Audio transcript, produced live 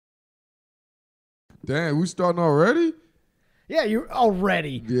Damn, we starting already? Yeah, you're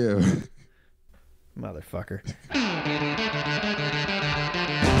already. Yeah. Motherfucker.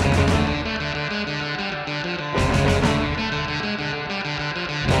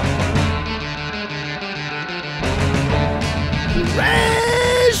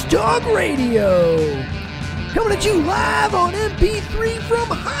 Trash Talk Radio. Coming at you live on MP3 from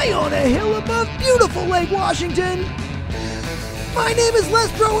high on a hill above beautiful Lake Washington. My name is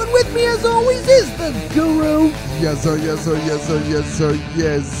Lestro, and with me as always is the Guru. Yes, sir, yes, sir, yes, sir, yes, sir,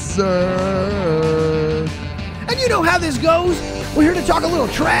 yes, sir. And you know how this goes. We're here to talk a little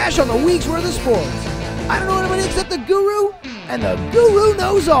trash on the week's worth of sports. I don't know anybody except the Guru, and the Guru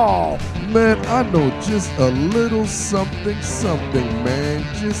knows all. Man, I know just a little something, man.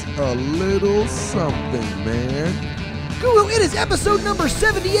 Just a little something, man. Guru, it is episode number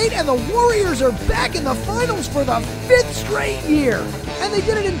 78, and the Warriors are back in the finals for the 5th straight year. And they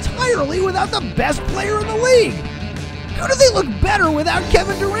did it entirely without the best player in the league. How do they look better without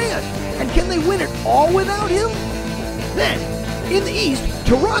Kevin Durant? And can they win it all without him? Then, in the East,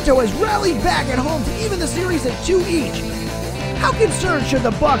 Toronto has rallied back at home to even the series at 2 each. How concerned should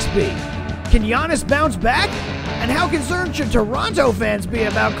the Bucks be? Can Giannis bounce back? And how concerned should Toronto fans be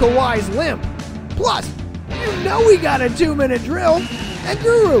about Kawhi's limp? Plus, you know we got a 2-minute drill. And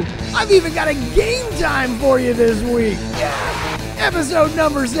Guru, I've even got a game time for you this week. Yeah! Episode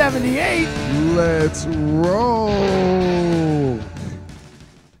number 78. Let's roll.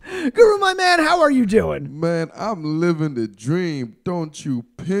 Guru, my man, how are you doing? Man, I'm living the dream. Don't you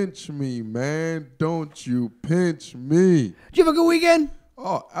pinch me, man. Don't you pinch me. Did you have a good weekend?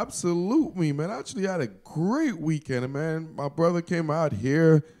 Oh, absolutely, man. I actually had a great weekend, man. My brother came out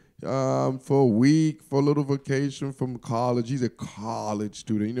here for a week, for a little vacation from college. He's a college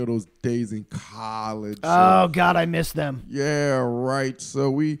student. You know those days in college. Oh, God, I miss them. Yeah, right.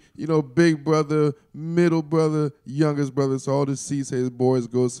 So we, big brother, middle brother, youngest brother. So all the C-Says boys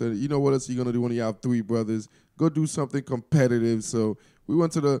go say, you know what else you going to do when you have 3 brothers? Go do something competitive. So we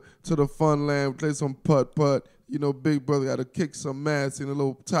went to the fun land, played some putt-putt. Big brother got to kick some ass in a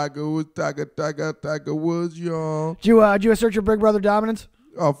little Tiger Woods, y'all. Did you assert your big brother dominance?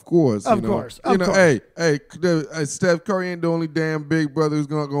 Of course. Of course. Hey, Steph Curry ain't the only damn big brother who's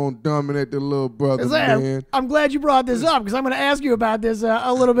going to dominate the little brother, man. I'm glad you brought this up because I'm going to ask you about this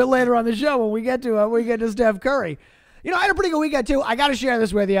a little bit later on the show when we get to Steph Curry. I had a pretty good weekend too. I got to share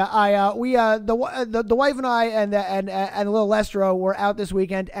this with you. The wife and I and little Lestro were out this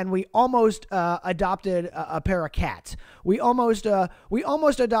weekend, and we almost adopted a pair of cats. We almost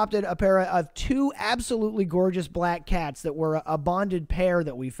adopted a pair of 2 absolutely gorgeous black cats that were a bonded pair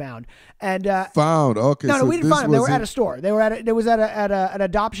that we found. And found okay. No, we didn't find them. They were at a store. They were at an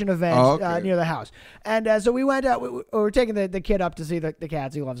adoption event near the house. And so we went. We were taking the kid up to see the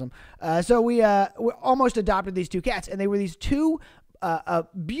cats. He loves them. So we almost adopted these 2 cats. And they were these 2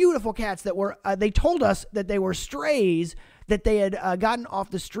 beautiful cats that were, they told us that they were strays that they had gotten off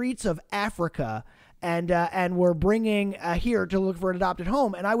the streets of Africa and were bringing here to look for an adopted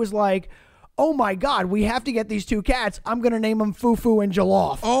home. And I was like, oh my God, we have to get these 2 cats. I'm going to name them Fufu and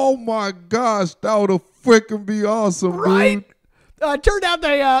Jollof. Oh my gosh, that would have freaking be awesome, right? Dude. Turned out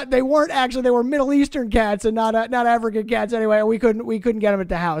they weren't actually. They were Middle Eastern cats and not African cats. Anyway, we couldn't get them at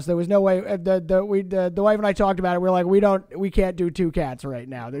the house. There was no way. The wife and I talked about it. We're like, we can't do 2 cats right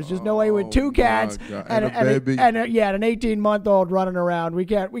now. There's just no way with 2 cats and a baby and an 18-month-old running around. We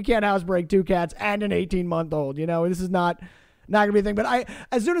can't housebreak 2 cats and an 18-month-old. This is not gonna be a thing. But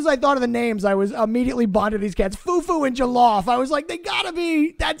as soon as I thought of the names, I was immediately bonded to these cats, Fufu and Jollof. I was like, they gotta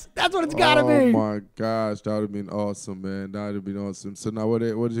be. That's what it's gotta be. Oh my gosh, that would have been awesome, man. That would have been awesome. So now what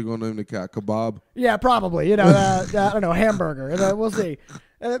is he gonna name the cat? Kebab? Yeah, probably. I don't know, hamburger. We'll see.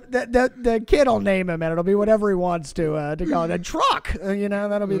 The kid will name him, and it'll be whatever he wants to call it. A truck.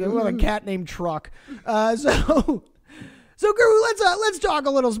 That'll be the cat named Truck. So Guru, let's talk a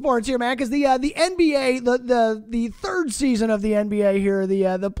little sports here, man, because the NBA, the 3rd season of the NBA here,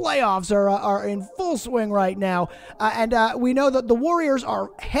 the playoffs are in full swing right now, and we know that the Warriors are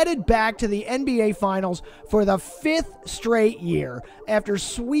headed back to the NBA Finals for the 5th straight year after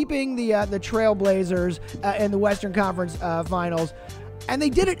sweeping the Trailblazers in the Western Conference Finals, and they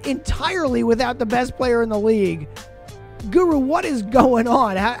did it entirely without the best player in the league. Guru, what is going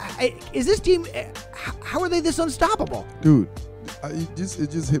on? Is this team? How are they this unstoppable? Dude, it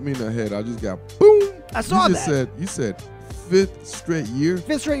just hit me in the head. I just got boom. I saw that. You said 5th straight year.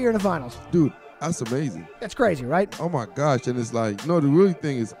 5th straight year in the finals. Dude, that's amazing. That's crazy, right? Oh my gosh! And it's like, no, the real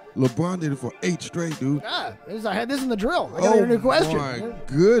thing is LeBron did it for 8 straight, dude. I had this in the drill. I got a new question. Oh my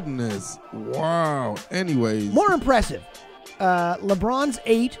goodness! Wow. Anyways, more impressive. LeBron's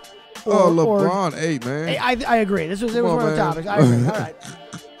 8. LeBron 8, man. I agree. It was one of the topics. I agree.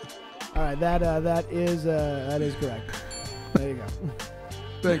 All right. That is correct. There you go.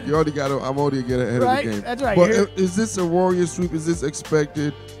 Thank you. I'm already getting ahead of the game. That's right. But is this a Warriors sweep? Is this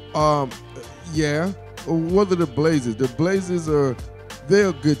expected? Yeah. What are the Blazers? The Blazers they're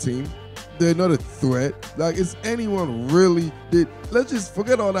a good team. They're not a threat. Like, is anyone really? Let's just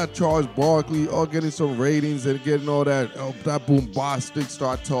forget all that Charles Barkley, all getting some ratings and getting all that bombastic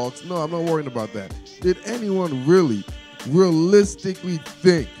star talks. No, I'm not worrying about that. Did anyone really, realistically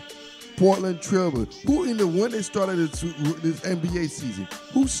think Portland Trailblazers, when they started this NBA season,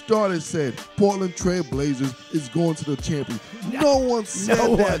 who said Portland Trailblazers is going to the championship? No one said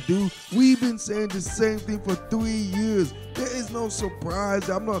that, dude. We've been saying the same thing for 3 years. There is no surprise.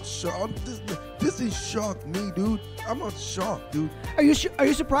 I'm not shocked. This is shocked me, dude. I'm not shocked, dude. Are you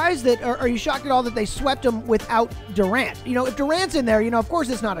surprised that, or are you shocked at all that they swept them without Durant? If Durant's in there, of course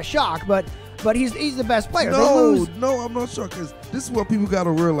it's not a shock, but he's the best player. No, I'm not shocked, because this is what people got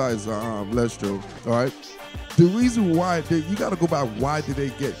to realize, Lestro, all right? The reason why, you got to go back, why did they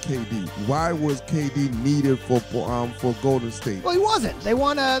get KD? Why was KD needed for Golden State? Well, he wasn't. They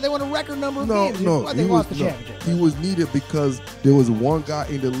won a record number of games. They lost the championship. He was needed because there was one guy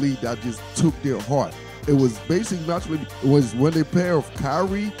in the league that just took their heart. It was basically when they pair of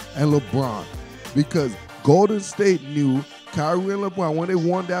Kyrie and LeBron, because Golden State knew Kyrie and LeBron, when they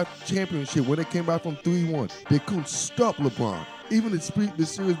won that championship, when they came back from 3-1, they couldn't stop LeBron. Even the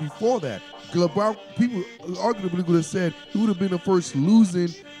series before that, LeBron, people arguably would have said he would have been the first losing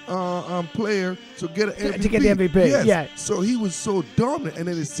player to get an MVP. To get the MVP, yes. Yeah. So he was so dominant. And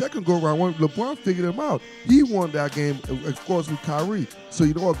then his second go-around, when LeBron figured him out, he won that game, of course, with Kyrie. So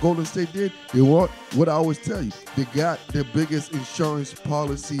you know what Golden State did? What I always tell you, they got the biggest insurance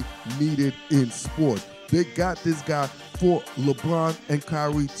policy needed in sports. They got this guy for LeBron and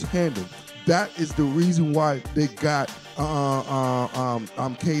Kyrie tandem. That is the reason why they got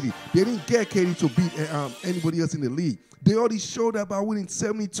KD. They didn't get KD to beat anybody else in the league. They already showed that by winning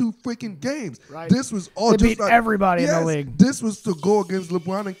 72 freaking games. Right. This was all they just beat everybody in the league. This was to go against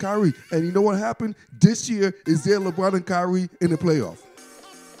LeBron and Kyrie. And you know what happened? This year, is there LeBron and Kyrie in the playoff?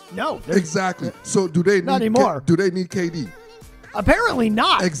 No. Exactly. So do they not anymore? Do they need KD? Apparently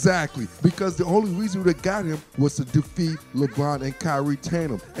not. Exactly. Because the only reason they got him was to defeat LeBron and Kyrie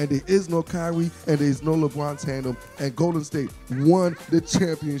tandem. And there is no Kyrie and there is no LeBron tandem. And Golden State won the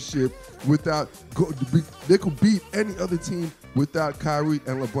championship without they could beat any other team without Kyrie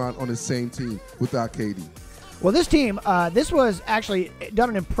and LeBron on the same team without KD. Well, this team, this was actually done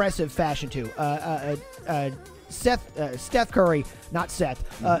in impressive fashion too. Steph Curry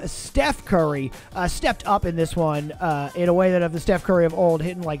stepped up in this one in a way that of the Steph Curry of old,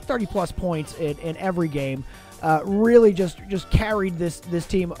 hitting like 30-plus points in every game. Really just carried this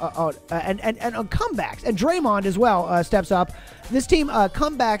team and on comebacks. And Draymond as well steps up. This team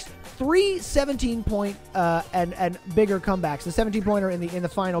comebacks 3 17-point and bigger comebacks. The 17-pointer in the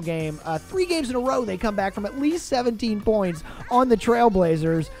final game. 3 games in a row they come back from at least 17 points on the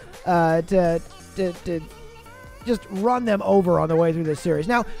Trailblazers to just run them over on the way through this series.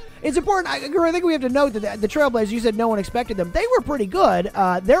 Now, it's important. I think we have to note that the Trailblazers, you said no one expected them. They were pretty good.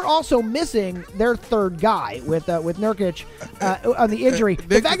 They're also missing their third guy with Nurkic on the injury.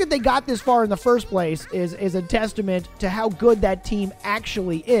 The fact that they got this far in the first place is a testament to how good that team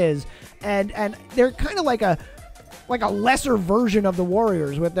actually is. And they're kind of like a lesser version of the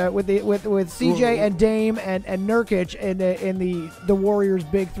Warriors with CJ and Dame and Nurkic in the Warriors'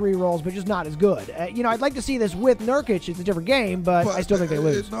 big 3 roles, but just not as good. I'd like to see this with Nurkic. It's a different game, but I still think they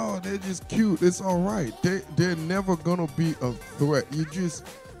lose. No, they're just cute. It's all right. They're never gonna be a threat.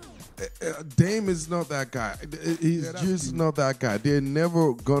 Dame is not that guy. He's just not that guy. They're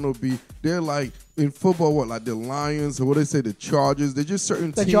never gonna be. They're like in football, like the Lions or what they say, the Chargers. They're just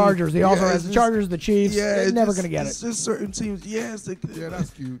certain teams. The Chargers. They also have the Chargers, the Chiefs. Yeah, they're never gonna get it. It's just certain teams. Yes,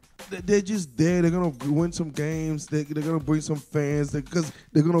 that's cute. They're just there. They're gonna win some games. They're gonna bring some fans because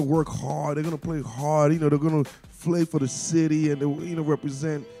they're gonna work hard. They're gonna play hard. They're gonna play for the city and they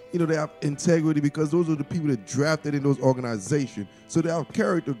represent. They have integrity because those are the people that drafted in those organizations. So they have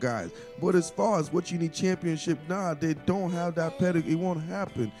character guys. But as far as what you need championship, they don't have that pedigree. It won't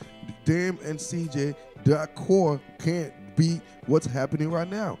happen. Dame and CJ, that core can't beat what's happening right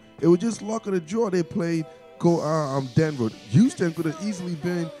now. It was just luck of the draw. They played Denver. Houston could have easily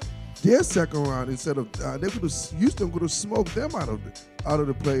been their second round instead of Houston could have smoked them out of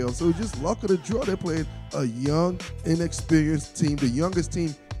the playoffs. So it was just luck of the draw. They played a young, inexperienced team, the youngest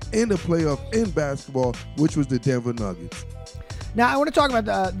team in the playoff in basketball, which was the Denver Nuggets. Now, I want to talk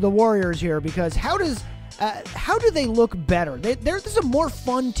about the Warriors here because how does how do they look better? This is a more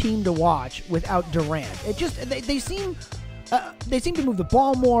fun team to watch without Durant. They seem to move the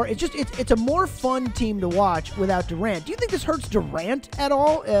ball more. It's a more fun team to watch without Durant. Do you think this hurts Durant at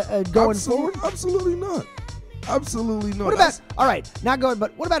all going forward? Absolutely not. Absolutely not. What about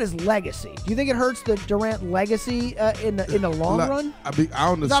but what about his legacy? Do you think it hurts the Durant legacy in the long run? I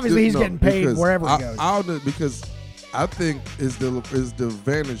understand. Obviously, he's getting paid wherever he goes. Because I think is the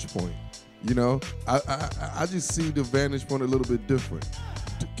vantage point. You know, I just see the vantage point a little bit different.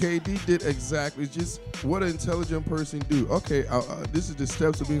 KD did exactly just what an intelligent person do. Okay, this is the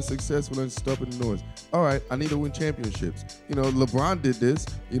steps of being successful and stopping the noise. All right, I need to win championships. You know, LeBron did this.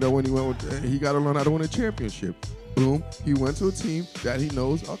 You know, when he got to learn how to win a championship. Boom, he went to a team that he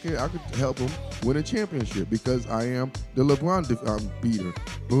knows, okay, I could help him win a championship because I am the LeBron beater.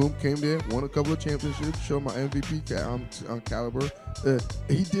 Boom, came there, won a couple of championships, showed my MVP caliber.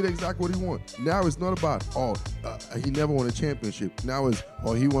 He did exactly what he wanted. Now it's not about, he never won a championship. Now it's,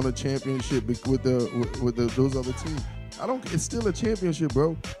 he won a championship with those other teams. It's still a championship,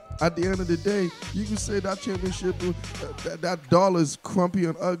 bro. At the end of the day, you can say that championship, that dollar is crumpy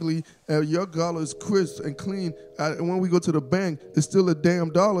and ugly, and your dollar is crisp and clean. And when we go to the bank, it's still a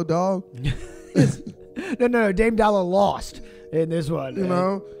damn dollar, dog. No, Dame Dollar lost in this one. You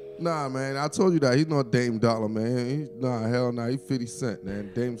know? Nah, man, I told you that. He's not Dame Dollar, man. Hell no. He's 50 cents,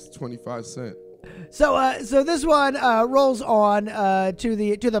 man. Dame's 25 cents. So this one rolls on to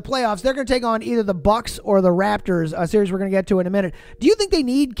the playoffs. They're going to take on either the Bucks or the Raptors, a series we're going to get to in a minute. Do you think they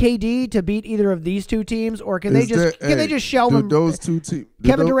need KD to beat either of these two teams, or can they just shelve them? Those two teams.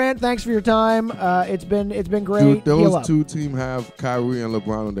 Kevin Durant, thanks for your time. It's been great. Those two teams have Kyrie and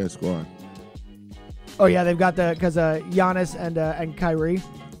LeBron on their squad. Oh yeah, they've got because Giannis and Kyrie.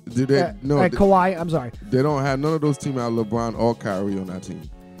 Do they? No, Kawhi. I'm sorry. They don't have none of those teams have LeBron or Kyrie on that team.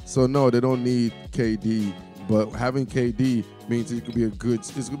 So no, they don't need KD, but having KD means it could be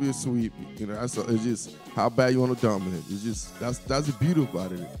it's gonna be a sweep. You know, it's just how bad you want to dominate. It's just that's the beauty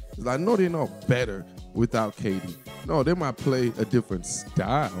about it. It's like no, they're not better without KD. No, they might play a different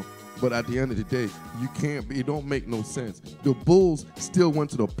style, but at the end of the day, you can't. It don't make no sense. The Bulls still went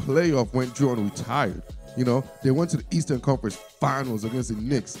to the playoff when Jordan retired. You know, they went to the Eastern Conference Finals against the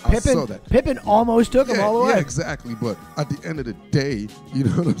Knicks. I saw that. Pippen almost took them all the way. Yeah, exactly. But at the end of the day, you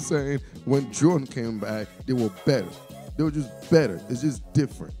know what I'm saying? When Jordan came back, they were better. They were just better. It's just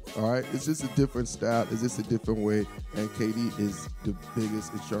different, all right? It's just a different style. It's just a different way. And KD is the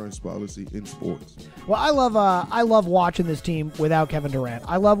biggest insurance policy in sports. Well, I love watching this team without Kevin Durant.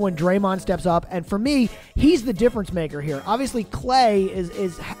 I love when Draymond steps up. And for me, he's the difference maker here. Obviously, Clay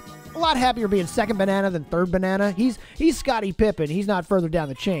is a lot happier being second banana than third banana. He's Scottie Pippen. He's not further down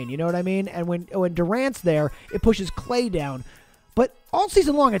the chain. You know what I mean? And when Durant's there, it pushes Clay down. But all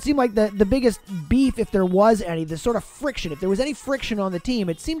season long, it seemed like the biggest beef, if there was any, the sort of friction, if there was any friction on the team,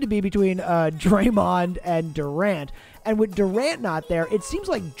 it seemed to be between Draymond and Durant. And with Durant not there, it seems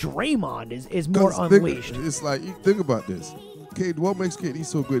like Draymond is more unleashed. It's like, think about this. What makes KD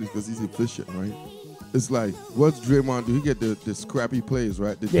so good is because he's efficient, right? It's like, what's Draymond do? He get the scrappy plays,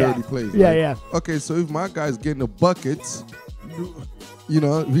 right? The dirty plays, right? Yeah. Okay, so if my guy's getting the buckets, you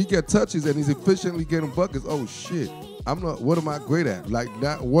know, if he get touches and he's efficiently getting buckets, oh shit, what am I great at? Like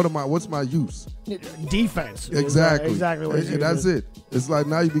that, what's my use? Defense. Exactly. Exactly what and that's it. It's like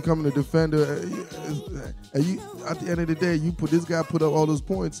now you're becoming a defender, and you at the end of the day, this guy put up all those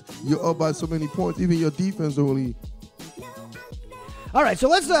points, you're up by so many points, even your defense only. All right, so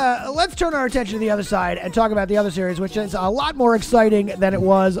let's turn our attention to the other side and talk about the other series, which is a lot more exciting than it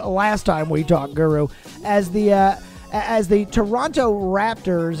was last time we talked, Guru, as the Toronto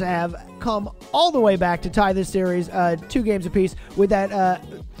Raptors have come all the way back to tie this series 2 games apiece with that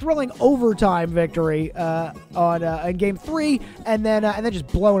thrilling overtime victory in Game 3, and then just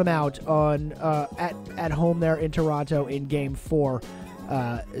blowing them out on at home there in Toronto in Game 4.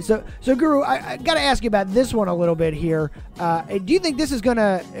 So Guru, I got to ask you about this one a little bit here. Do you think this is going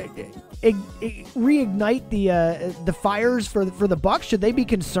to reignite the fires for the Bucks? Should they be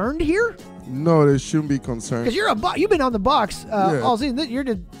concerned here? No, they shouldn't be concerned. Because you've been on the Bucks all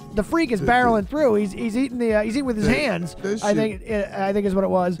season. The freak is barreling through. He's eating eating with his hands. I think is what it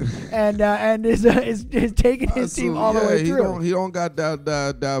was, and is taking his team all the way through. He don't got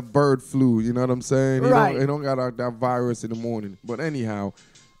that bird flu. You know what I'm saying? Right. He don't got that virus in the morning. But anyhow,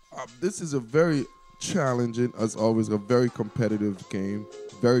 this is a very challenging, as always, a very competitive game,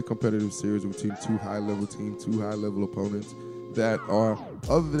 very competitive series between two high-level teams, two high-level opponents. that are,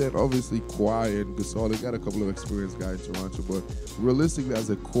 other than obviously Kawhi and Gasol, they got a couple of experienced guys in Toronto, but realistically as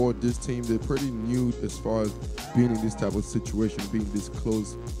a core, this team, they're pretty new as far as being in this type of situation, being this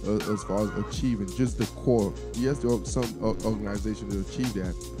close as far as achieving just the core. Yes, there are some organizations that achieve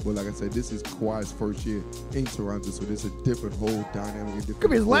that, but like I said, this is Kawhi's first year in Toronto, so there's a different whole dynamic.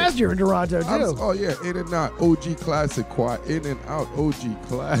 Could be his last year in Toronto, too. Oh, yeah, in and out. OG Classic, Kawhi, in and out, OG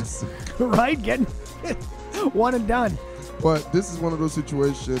Classic. Right? Getting one and done. But this is one of those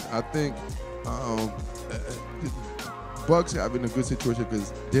situations, I think, Bucks have in a good situation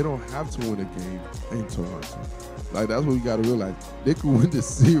because they don't have to win a game in Toronto. Like, that's what we got to realize. They could win the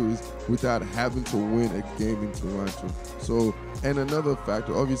series without having to win a game in Toronto. So, and another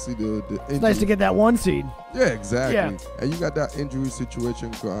factor, obviously, the injury. It's nice to get that one seed. Yeah, exactly. Yeah. And you got that injury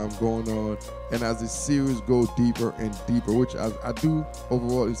situation going on. And as the series go deeper and deeper, which I do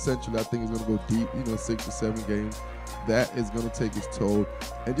overall, essentially, I think it's going to go deep, 6 or 7 games. That is going to take its toll.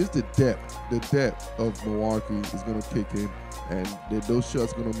 And just the depth of Milwaukee is going to kick in. And those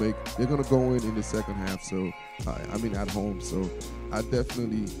shots they're going to go in the second half. So, at home. So, I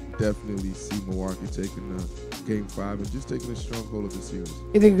definitely see Milwaukee taking Game 5 and just taking a strong hold of the series.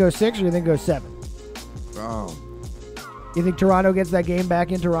 You think it goes 6 or you think it goes 7? You think Toronto gets that game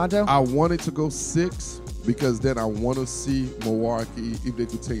back in Toronto? I want it to go 6 because then I want to see Milwaukee, if they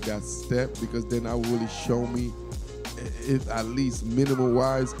could take that step, because then that will really show me if at least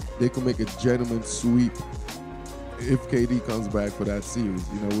minimum-wise they can make a gentleman sweep if KD comes back for that series.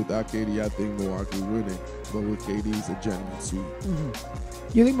 Without KD, I think Milwaukee winning. But with KD, it's a gentleman sweep.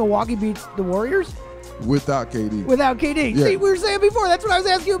 Mm-hmm. You think Milwaukee beats the Warriors? Without KD. Without KD. Yeah. See, we were saying before. That's what I was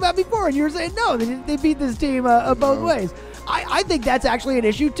asking you about before. And you were saying, no, they beat this team both ways. I think that's actually an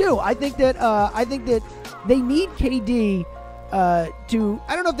issue, too. I think that they need KD to –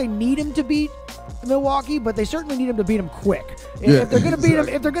 I don't know if they need him to beat Milwaukee, but they certainly need him to beat him quick. Yeah, if they're going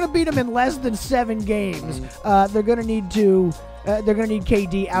to beat him in less than 7 games, they're going to need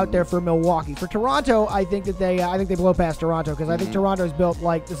KD out there for Milwaukee. For Toronto, I think they blow past Toronto because I think Toronto's built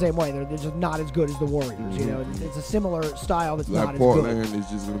like the same way. They're just not as good as the Warriors. It's a similar style that's not as good. Portland is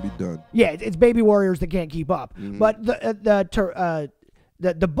just going to be done. Yeah, it's baby Warriors that can't keep up. But the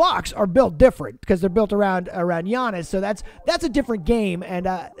Bucks are built different because they're built around Giannis. So that's a different game, and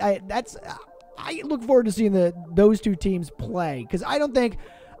I look forward to seeing those two teams play because I don't think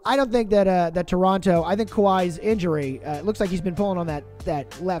that Toronto. I think Kawhi's injury it looks like he's been pulling on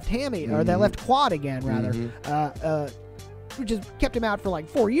that left hammy or that left quad again rather, which has kept him out for like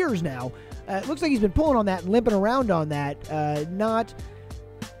 4 years now. It looks like he's been pulling on that and limping around on that. Not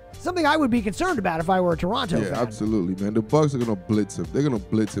something I would be concerned about if I were a Toronto fan. Yeah, absolutely, man. The Bucks are gonna blitz him. They're gonna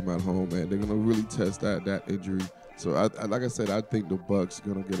blitz him at home, man. They're gonna really test that injury. So like I said, I think the Bucks are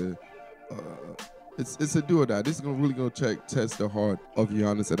gonna get a. It's a do or die. This is really gonna test the heart of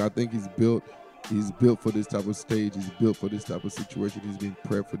Giannis, and I think he's built for this type of stage. He's built for this type of situation. He's been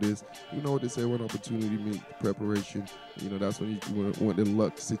prepped for this. You know what they say: when opportunity meets preparation. That's when the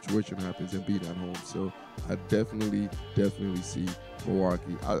luck situation happens and being at home. So I definitely see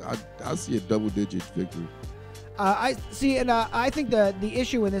Milwaukee. I see a double-digit victory. I see, and I think the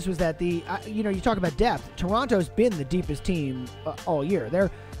issue in this was that you talk about depth. Toronto's been the deepest team all year.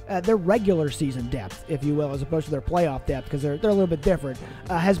 Their regular season depth, if you will, as opposed to their playoff depth, because they're a little bit different,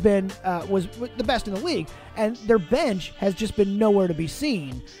 was the best in the league, and their bench has just been nowhere to be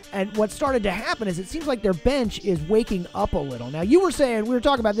seen. And what started to happen is it seems like their bench is waking up a little. Now, you were saying, we were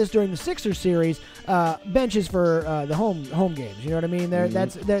talking about this during the Sixers series, benches for the home games. You know what I mean?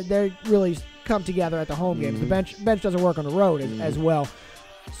 They're really come together at the home games. The bench doesn't work on the road as well.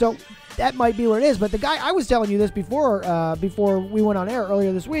 So that might be what it is. But the guy, I was telling you this before we went on air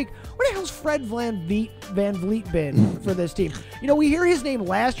earlier this week, where the hell's Fred Van Vliet been for this team? We hear his name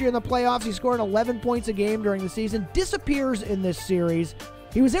last year in the playoffs. He scored 11 points a game during the season. Disappears in this series.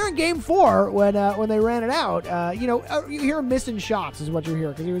 He was there in Game 4 when they ran it out. You hear him missing shots is what you hear,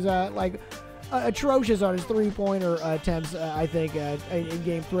 because he was atrocious on his three-pointer attempts, I think, in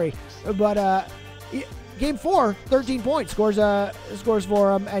Game 3. But Game 4, 13 points, scores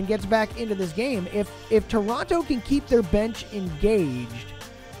for him and gets back into this game. If Toronto can keep their bench engaged,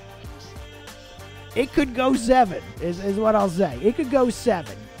 it could go 7, is what I'll say. It could go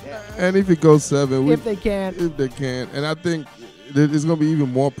 7. And if it goes 7, if they can. And I think there's going to be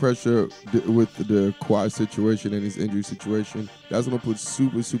even more pressure with the Kawhi situation and his injury situation. That's going to put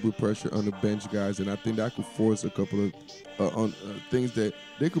super pressure on the bench guys, and I think that could force a couple of things that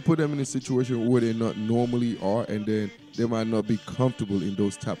they could put them in a situation where they not normally are, and then they might not be comfortable in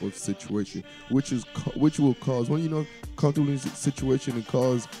those type of situations, which will cause, when comfortable in a situation, and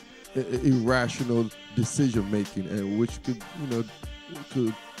cause irrational decision making, and which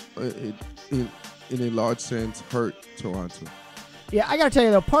could in a large sense hurt Toronto. Yeah, I got to tell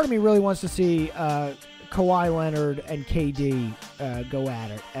you though, part of me really wants to see Kawhi Leonard and KD go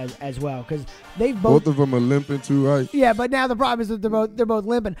at it as well, because both of them are limping too, right? Yeah, but now the problem is that they're both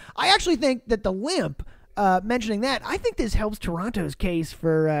limping. I actually think that the limp, mentioning that, I think this helps Toronto's case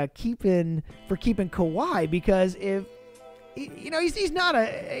for keeping Kawhi, because if he's not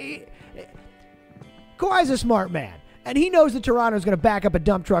Kawhi's a smart man. And he knows that Toronto's going to back up a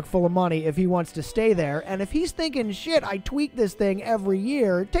dump truck full of money if he wants to stay there. And if he's thinking, shit, I tweak this thing every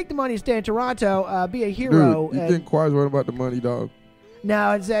year, take the money, stay in Toronto, be a hero. Dude, you think Kawhi's worried about the money, dog?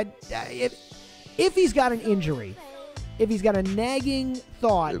 No, it's that if he's got an injury, if he's got a nagging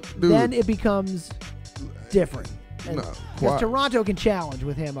thought, dude, then it becomes different. Because Toronto can challenge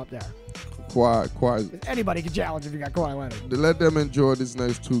with him up there. Kawhi. Anybody can challenge if you got Kawhi Leonard. Let them enjoy these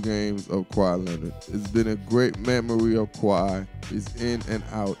next 2 games of Kawhi Leonard. It's been a great memory of Kawhi. He's in and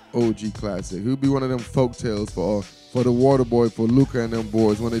out, OG classic. He'll be one of them folk tales for the water boy, for Luka and them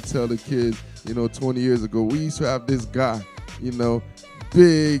boys, when they tell the kids, 20 years ago, we used to have this guy,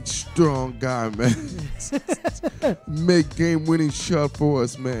 big, strong guy, man. Make game-winning shot for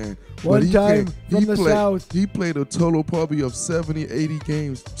us, man. One time from the South. He played a total probably of 70, 80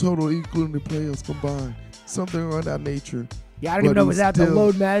 games, total including the playoffs combined. Something around that nature. Yeah, I don't even know without the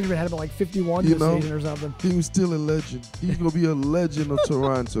load management had him at like 51 this season or something. He was still a legend. He's going to be a legend of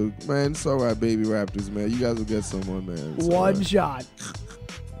Toronto. Man, it's all right, baby Raptors, man. You guys will get someone, man. It's one shot.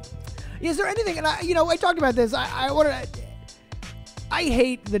 Is there anything, and I talked about this, I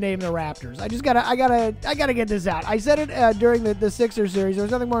hate the name the Raptors. I gotta get this out. I said it during the Sixers series. There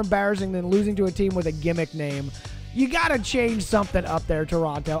was nothing more embarrassing than losing to a team with a gimmick name. You gotta change something up there,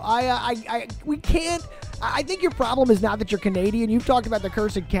 Toronto. We can't. I think your problem is not that you're Canadian. You've talked about the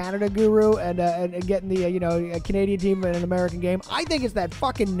curse of Canada, Guru, and getting the a Canadian team in an American game. I think it's that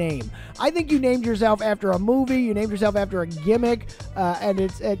fucking name. I think you named yourself after a movie. You named yourself after a gimmick, and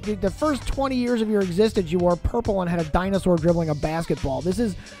it's the first 20 years of your existence. You wore purple and had a dinosaur dribbling a basketball.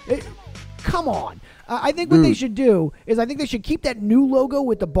 Come on. I think what they should do is I think they should keep that new logo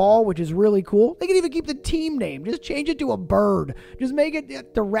with the ball, which is really cool. They can even keep the team name. Just change it to a bird. Just make it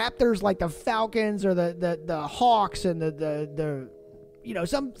the Raptors like the Falcons or the Hawks and the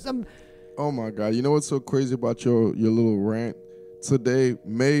some. Oh my God! You know what's so crazy about your little rant? Today,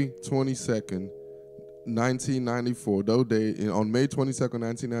 May 22nd, 1994. On May 22nd,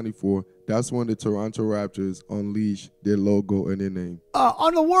 1994. That's when the Toronto Raptors unleashed their logo and their name.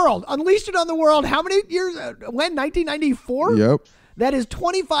 On the world. Unleashed it on the world. How many years? When? 1994? Yep. That is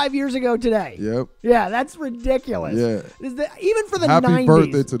 25 years ago today. Yep. Yeah, that's ridiculous. Yeah. Even for the Happy 90s. Happy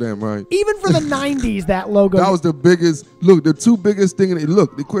birthday to them, right? Even for the 90s, that logo. That was the biggest. Look, the 2 biggest thing.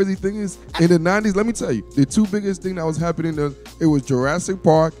 Look, the crazy thing is, in the 90s, let me tell you, the 2 biggest thing that was happening, it was Jurassic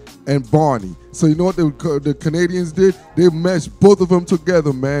Park and Barney. So you know what the Canadians did? They meshed both of them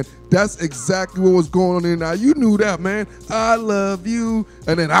together, man. That's exactly what was going on there. Now, you knew that, man. I love you.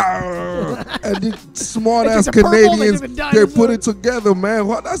 And then, and the smart-ass Canadians, they put it together, man.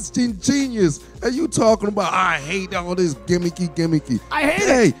 Wow, that's genius. And you talking about, I hate all this gimmicky. I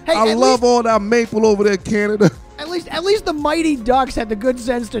hate it. Hey, I love all that maple over there, Canada. At least the Mighty Ducks had the good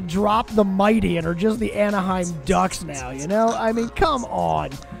sense to drop the Mighty and are just the Anaheim Ducks now, I mean, come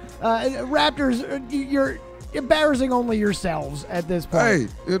on. Raptors, you're embarrassing only yourselves at this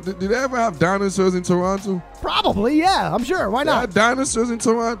point. Hey, did they ever have dinosaurs in Toronto? Probably, yeah. I'm sure. Why not? Dinosaurs in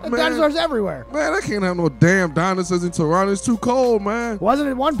Toronto, man. Dinosaurs everywhere. Man, I can't have no damn dinosaurs in Toronto. It's too cold, man. Wasn't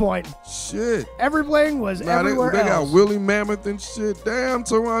at one point. Shit. Everything was everywhere else. They got Willie Mammoth and shit. Damn,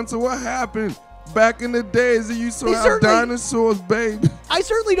 Toronto, what happened? Back in the days, they used to have dinosaurs, baby. I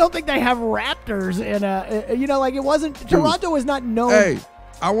certainly don't think they have raptors in it wasn't. Toronto was not known. Hey.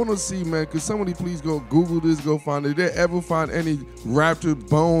 I want to see, man, could somebody please go Google this, go find it. Did they ever find any raptor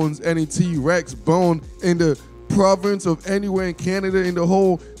bones, any T-Rex bone in the province of anywhere in Canada, in the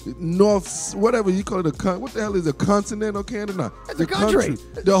whole north, whatever you call it, what the hell is a continent of Canada? It's a country.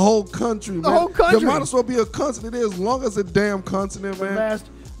 The whole country, man. The whole country. There might as well be a continent there as long as a damn continent, man.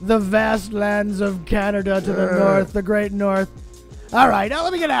 The vast lands of Canada to the north, the great north. All right, now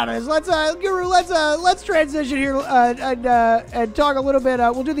let me get out of this. Let's, Guru, let's transition here and talk a little bit.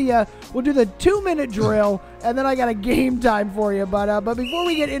 We'll do the 2-minute drill, and then I got a game time for you. But before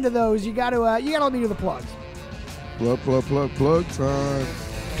we get into those, you gotta let me do the plugs. Plug time.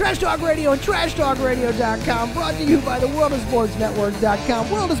 Trash Talk Radio and TrashTalkRadio.com, brought to you by the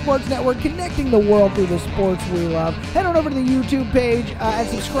WorldOfSportsNetwork.com. World of Sports Network, connecting the world through the sports we love. Head on over to the YouTube page and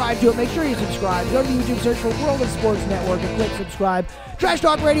subscribe to it. Make sure you subscribe. Go to the YouTube, search for World of Sports Network, and click subscribe. Trash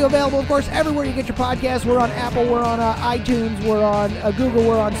Talk Radio available, of course, everywhere you get your podcasts. We're on Apple, we're on iTunes, we're on Google,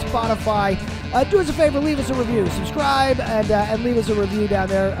 we're on Spotify. Do us a favor, leave us a review. Subscribe and leave us a review down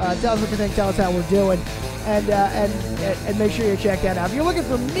there. Tell us what you think, tell us how we're doing, and make sure you check that out. If you're looking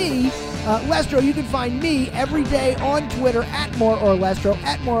for me, Lestro, you can find me every day on Twitter at @MoreOrLestro,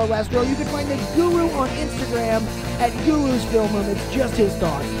 @MoreOrLestro. You can find the Guru on Instagram at Guru's Film Room. It's just his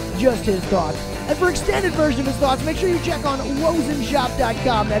thoughts. And for extended version of his thoughts, make sure you check on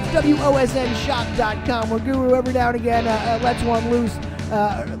WOSNShop.com. That's WOSNShop.com, where Guru every now and again lets one loose.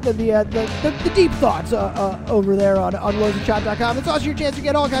 The deep thoughts over there on WOSNShop.com. It's also your chance to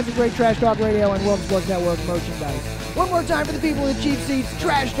get all kinds of great Trash Talk Radio and World Sports Network merchandise. One more time for the people in the cheap seats,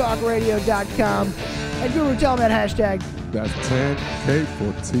 TrashTalkRadio.com. And Guru, tell them that hashtag. That's 10K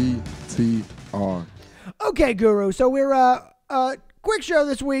for TTR. Okay, Guru. So we're quick show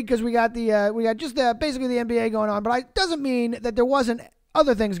this week because we got basically the NBA going on, but it doesn't mean that there wasn't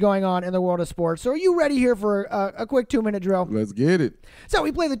other things going on in the world of sports. So are you ready here for a quick 2-minute drill? Let's get it. So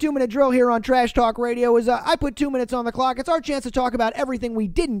we play the 2-minute drill here on Trash Talk Radio. I put 2 minutes on the clock. It's our chance to talk about everything we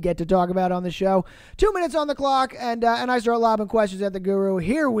didn't get to talk about on the show. 2 minutes on the clock, and I start lobbing questions at the Guru.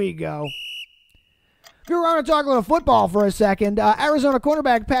 Here we go. Guru, I want to talk a little football for a second. Arizona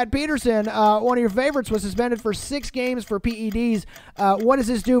cornerback Pat Peterson, one of your favorites, was suspended for 6 games for PEDs. What does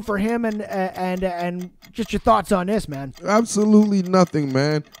this do for him, and just your thoughts on this, man? Absolutely nothing,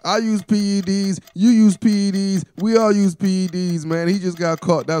 man. I use PEDs. You use PEDs. We all use PEDs, man. He just got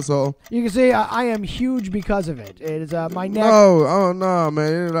caught. That's all. You can see I am huge because of it. It is my neck. No,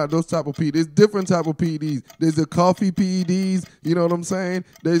 man. They're not those type of PEDs. There's different type of PEDs. There's the coffee PEDs. You know what I'm saying?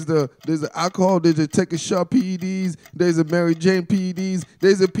 There's the alcohol. There's the take a shot PEDs. There's a Mary Jane PEDs.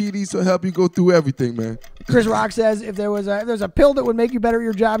 There's a PEDs to help you go through everything, man. Chris Rock says if there was a pill that would make you better at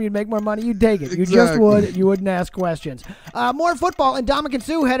your job, you'd make more money, you'd take it. You just would. You wouldn't ask questions. More football, and Ndamukong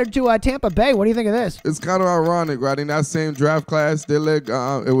Suh headed to Tampa Bay. What do you think of this? It's kind of ironic, right? In that same draft class, it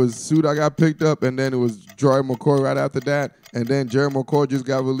was Suh that got picked up, and then it was Jerry McCoy right after that, and then Jerry McCoy just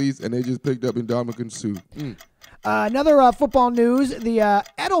got released, and they just picked up Ndamukong Suh. Another football news, the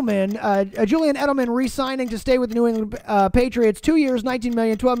Julian Edelman re-signing to stay with the New England Patriots. 2 years, $19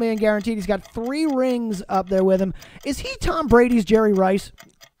 million, $12 million guaranteed. He's got 3 rings up there with him. Is he Tom Brady's Jerry Rice?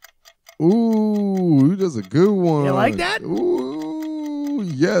 Ooh, that's a good one. You like that? Ooh,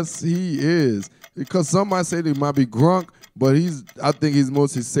 yes, he is. Because some might say they might be Gronk, but I think he's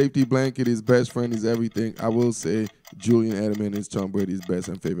most his safety blanket, his best friend, his everything. I will say Julian Edelman is Tom Brady's best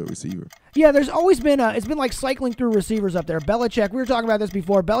and favorite receiver. Yeah, there's always been it's been like cycling through receivers up there. Belichick, we were talking about this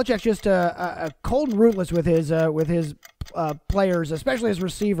before. Belichick's just cold and ruthless with his players, especially his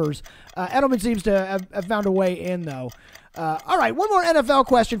receivers. Edelman seems to have found a way in, though. All right, one more NFL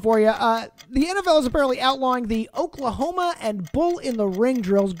question for you. The NFL is apparently outlawing the Oklahoma and Bull in the Ring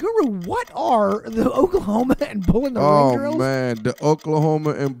drills. Guru, what are the Oklahoma and Bull in the Ring drills? Oh, man, the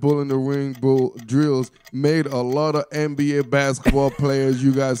Oklahoma and Bull in the Ring drills made a lot of NBA basketball players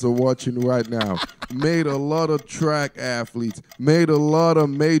you guys are watching right now. Made a lot of track athletes. Made a lot of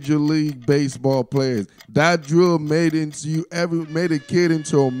Major League Baseball players. That drill made a kid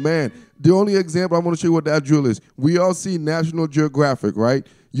into a man. The only example I want to show you what that drill is, we all see National Geographic, right?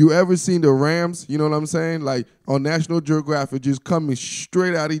 You ever seen the Rams, you know what I'm saying? Like on National Geographic, just coming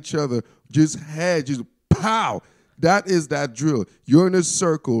straight at each other, just pow. That is that drill. You're in a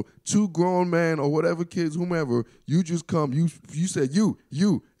circle, 2 grown men or whatever kids, whomever, you just come, you said you,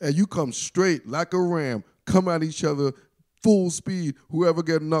 and you come straight like a ram, come at each other, full speed. Whoever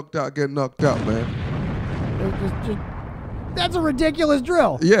get knocked out, man. That's a ridiculous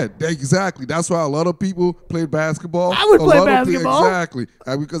drill. Yeah, exactly. That's why a lot of people play basketball. I would play basketball. Exactly,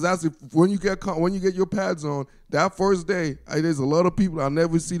 because that's when you get your pads on. That first day, there's a lot of people I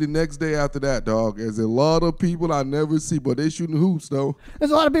never see the next day after that, dog. There's a lot of people I never see, but they shooting hoops though.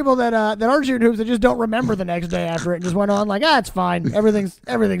 There's a lot of people that aren't shooting hoops that just don't remember the next day after it and just went on like, it's fine.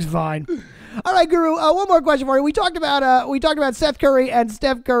 Everything's fine. All right, Guru. One more question for you. We talked about Seth Curry and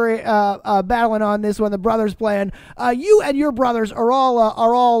Steph Curry battling on this one. The brothers playing. You and your brothers are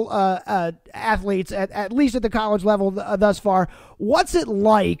all athletes at least at the college level thus far. What's it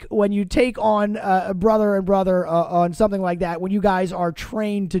like when you take on brother and brother on something like that? When you guys are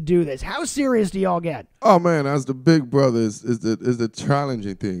trained to do this, how serious do y'all get? Oh man, as the big brother is the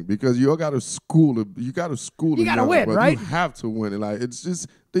challenging thing because you all got to school. You got to win, right? You have to win. And like it's just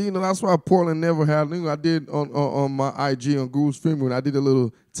that's why Portland never had. I did on my IG on Guru's Streamer, and I did a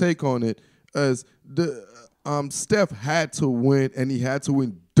little take on it as Steph had to win, and he had to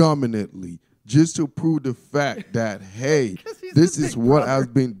win dominantly just to prove the fact that, hey, this is what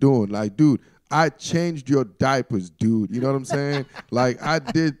I've been doing. Like, dude, I changed your diapers, dude. You know what I'm saying? Like, I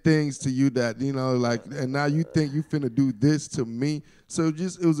did things to you that, and now you think you finna do this to me. So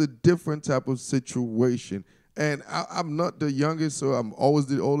it was a different type of situation. And I'm not the youngest, so I'm always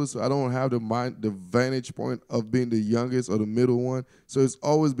the oldest, so I don't have the vantage point of being the youngest or the middle one. So it's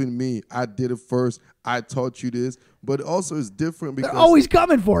always been me. I did it first. I taught you this. But also it's different because... They're always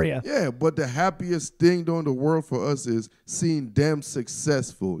coming for you. Yeah, but the happiest thing in the world for us is seeing them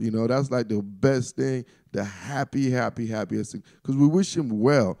successful. That's like the best thing, the happiest thing. Because we wish him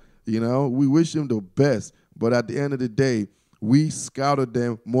well, We wish him the best. But at the end of the day, we scouted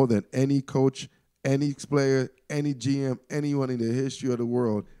them more than any coach, any player, any GM, anyone in the history of the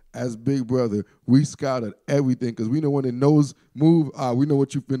world. As Big Brother, we scouted everything because we know when the nose move, we know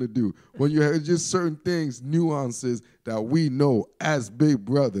what you finna do. When you have just certain things, nuances that we know as Big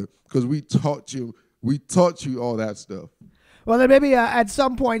Brother because we taught you all that stuff. Well, then maybe at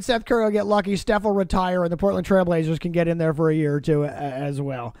some point Seth Curry will get lucky, Steph will retire, and the Portland Trailblazers can get in there for a year or two as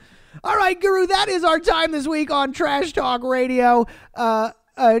well. All right, Guru, that is our time this week on Trash Talk Radio.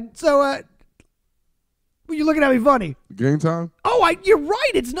 You're looking at me funny. Game time? Oh, you're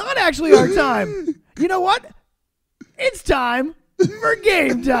right. It's not actually our time. You know what? It's time for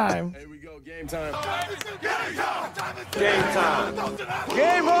game time. Here we go. Game time. Game time.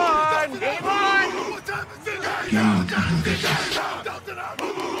 Game on. Game on.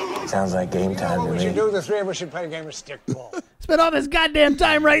 Sounds like game time to me. What we should do, the three of us should play a game of stickball. Spent all this goddamn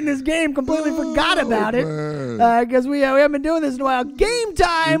time writing this game, completely forgot about it because we haven't been doing this in a while. Game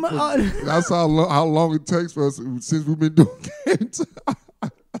time. That's how long it takes for us since we've been doing game time.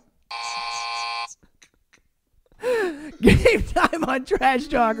 Game time on Trash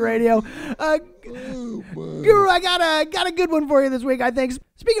Talk Radio. Guru, I got a good one for you this week, I think.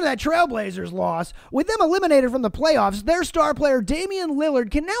 Speaking of that Trailblazers loss, with them eliminated from the playoffs, their star player Damian Lillard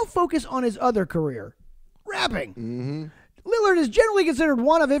can now focus on his other career, rapping. Mm-hmm. Lillard is generally considered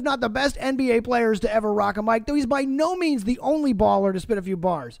one of, if not the best NBA players to ever rock a mic, though he's by no means the only baller to spit a few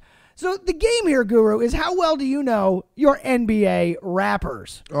bars. So the game here, Guru, is how well do you know your NBA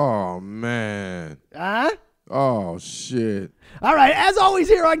rappers? Oh, man. Huh? Oh, shit. All right, as always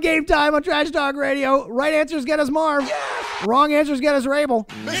here on Game Time on Trash Talk Radio, right answers get us Marv. Yes! Wrong answers get us Rabel.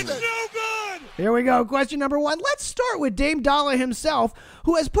 It's no good! Here we go. Question number 1. Let's start with Dame Dollar himself,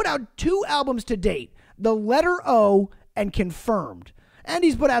 who has put out 2 albums to date, The Letter O and Confirmed. And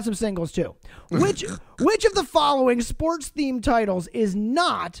he's put out some singles, too. Which of the following sports-themed titles is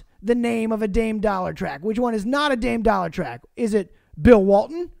not the name of a Dame Dollar track? Which one is not a Dame Dollar track? Is it Bill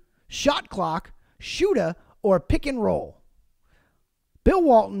Walton, Shot Clock, Shooter, or Pick and Roll? Bill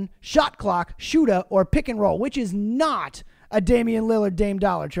Walton, Shot Clock, Shooter, or Pick and Roll, which is not a Damian Lillard Dame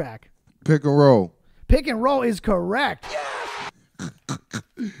Dollar track? Pick and roll. Pick and Roll is correct.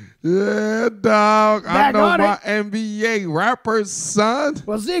 Yeah, dog. I know my NBA rappers, son.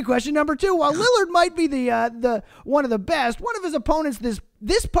 Well, see, question number 2. While Lillard might be the one of the best, one of his opponents this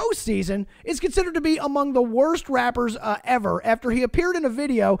postseason is considered to be among the worst rappers ever after he appeared in a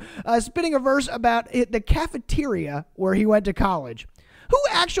video spitting a verse about the cafeteria where he went to college. Who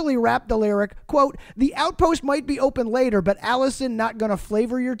actually rapped the lyric, quote, "The outpost might be open later, but Allison not gonna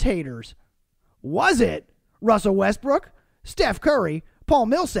flavor your taters"? Was it Russell Westbrook, Steph Curry, Paul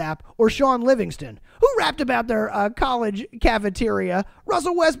Millsap, or Sean Livingston? Who rapped about their college cafeteria?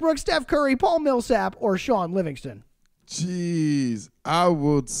 Russell Westbrook, Steph Curry, Paul Millsap, or Sean Livingston? Jeez, I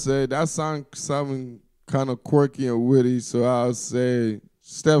would say that sounds something kind of quirky and witty, so I'll say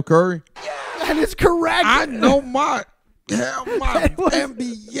Steph Curry. That is correct. I know my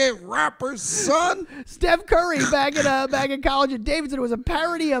NBA rapper, son. Steph Curry back in college at Davidson. It was a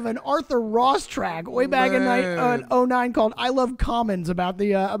parody of an Arthur Ross track way back in 2009 called "I Love Commons" about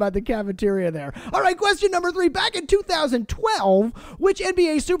the cafeteria there. All right, question number 3. Back in 2012, which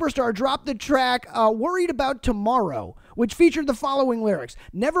NBA superstar dropped the track "Worried About Tomorrow," which featured the following lyrics: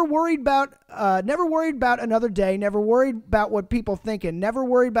 "Never worried about another day. Never worried about what people thinking. Never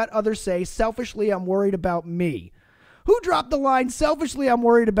worried about others say. Selfishly, I'm worried about me." Who dropped the line, "Selfishly, I'm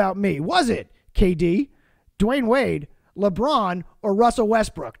worried about me"? Was it KD, Dwayne Wade, LeBron, or Russell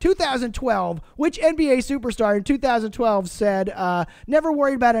Westbrook? 2012, which NBA superstar in 2012 said, "Never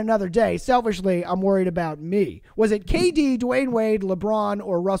worried about another day. Selfishly, I'm worried about me"? Was it KD, Dwayne Wade, LeBron,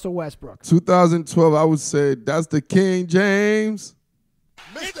 or Russell Westbrook? 2012, I would say that's the King James.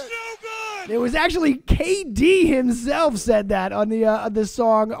 It's no good! It was actually KD himself said that on the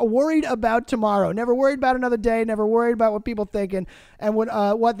song "Worried About Tomorrow." Never worried about another day. Never worried about what people thinking and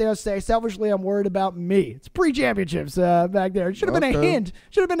what they'll say. Selfishly, I'm worried about me. It's pre-championships back there. It should have been a hint.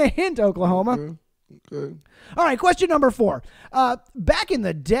 Should have been a hint, Oklahoma. Okay. All right, question number 4. Back in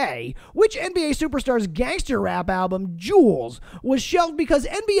the day, which NBA superstar's gangster rap album, Jules, was shelved because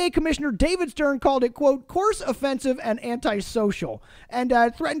NBA Commissioner David Stern called it, quote, coarse, offensive, and antisocial, and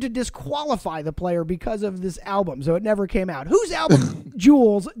threatened to disqualify the player because of this album, so it never came out. Whose album,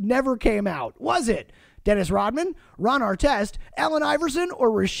 Jules, never came out? Was it Dennis Rodman, Ron Artest, Allen Iverson, or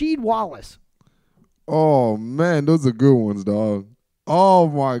Rasheed Wallace? Oh, man, those are good ones, dog. Oh,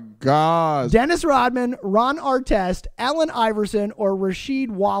 my gosh. Dennis Rodman, Ron Artest, Allen Iverson, or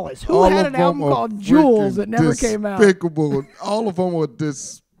Rasheed Wallace. Who had an album called Jules that never came out? Despicable. All of them were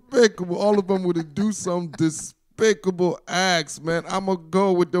despicable. All of them would do some despicable acts, man. I'm going to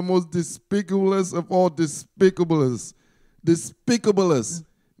go with the most despicablest of all despicablest. Despicablest.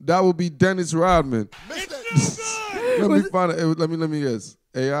 That would be Dennis Rodman. Let me guess.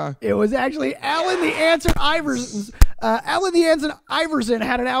 AI? It was actually Allen the Answer Iverson. Allen the Answer Iverson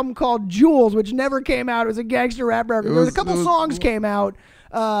had an album called Jules, which never came out. It was a gangster rap record. There was a couple songs came out.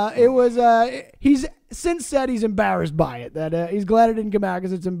 He's since said he's embarrassed by it. That he's glad it didn't come out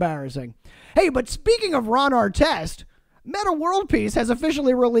because it's embarrassing. Hey, but speaking of Ron Artest, Meta World Peace has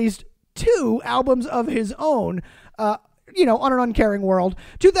officially released 2 albums of his own. On an Uncaring World.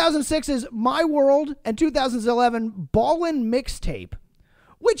 2006's My World and 2011 Ballin' Mixtape.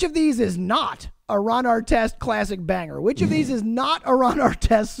 Which of these is not a Ron Artest classic banger? Which of these is not a Ron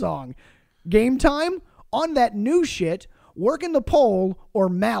Artest song? Game Time, On That New Shit, Workin' the Pole, or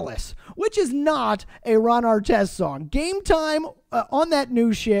Malice? Which is not a Ron Artest song? Game Time, On That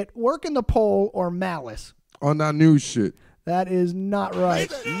New Shit, Workin' the Pole, or Malice? On That New Shit. That is not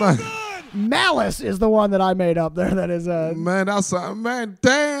right. Malice is the one that I made up there. That is man,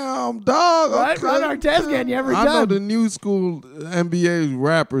 damn, dog. Right, Okay. Ron Artest getting you every time. I know the new school NBA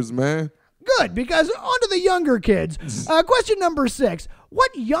rappers, man. Good, because on to the younger kids. Question number 6.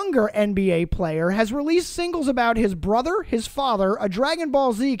 What younger NBA player has released singles about his brother, his father, a Dragon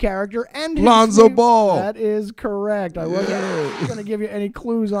Ball Z character, and his Lonzo Ball? That is correct. I wasn't going to give you any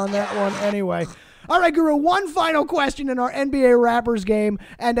clues on that one anyway. All right, Guru, one final question in our NBA Rappers game,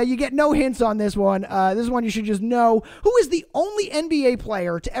 and you get no hints on this one. This one you should just know. Who is the only NBA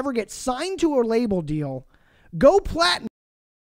player to ever get signed to a label deal, go platinum,